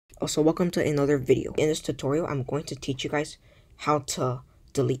Also, welcome to another video. In this tutorial, I'm going to teach you guys how to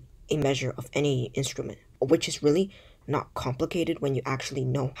delete a measure of any instrument, which is really not complicated when you actually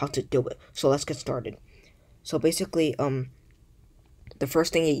know how to do it. So let's get started. So basically, the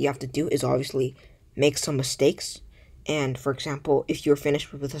first thing you have to do is obviously make some mistakes. And for example, if you're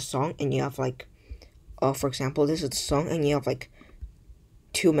finished with a song and you have like, for example, this is a song and you have like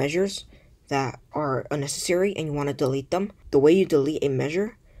 2 measures that are unnecessary and you want to delete them, the way you delete a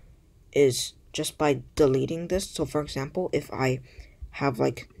measure is just by deleting this. So for example, if I have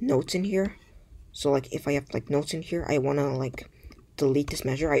like notes in here, so like if I have like notes in here, I want to like delete this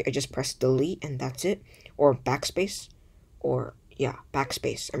measure, I just press delete and that's it. Or backspace, or yeah,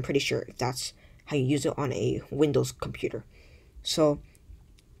 backspace. I'm pretty sure if that's how you use it on a Windows computer. So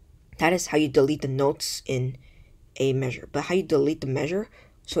that is how you delete the notes in a measure. But how you delete the measure,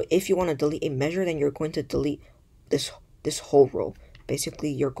 so if you want to delete a measure, then you're going to delete this whole row.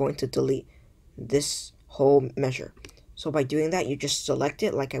 Basically, you're going to delete this whole measure. So by doing that, you just select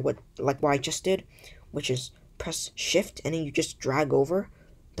it like what I just did, which is press shift and then you just drag over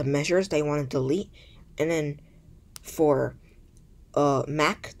the measures that you want to delete. And then for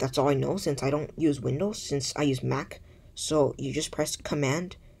Mac, that's all I know since I don't use Windows, since I use Mac. So you just press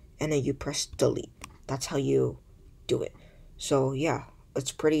command and then you press delete. That's how you do it. So yeah,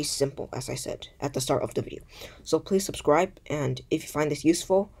 it's pretty simple, as I said at the start of the video. So please subscribe, and if you find this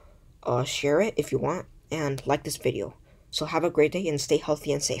useful, share it if you want, and like this video. So have a great day and stay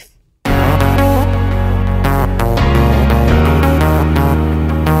healthy and safe.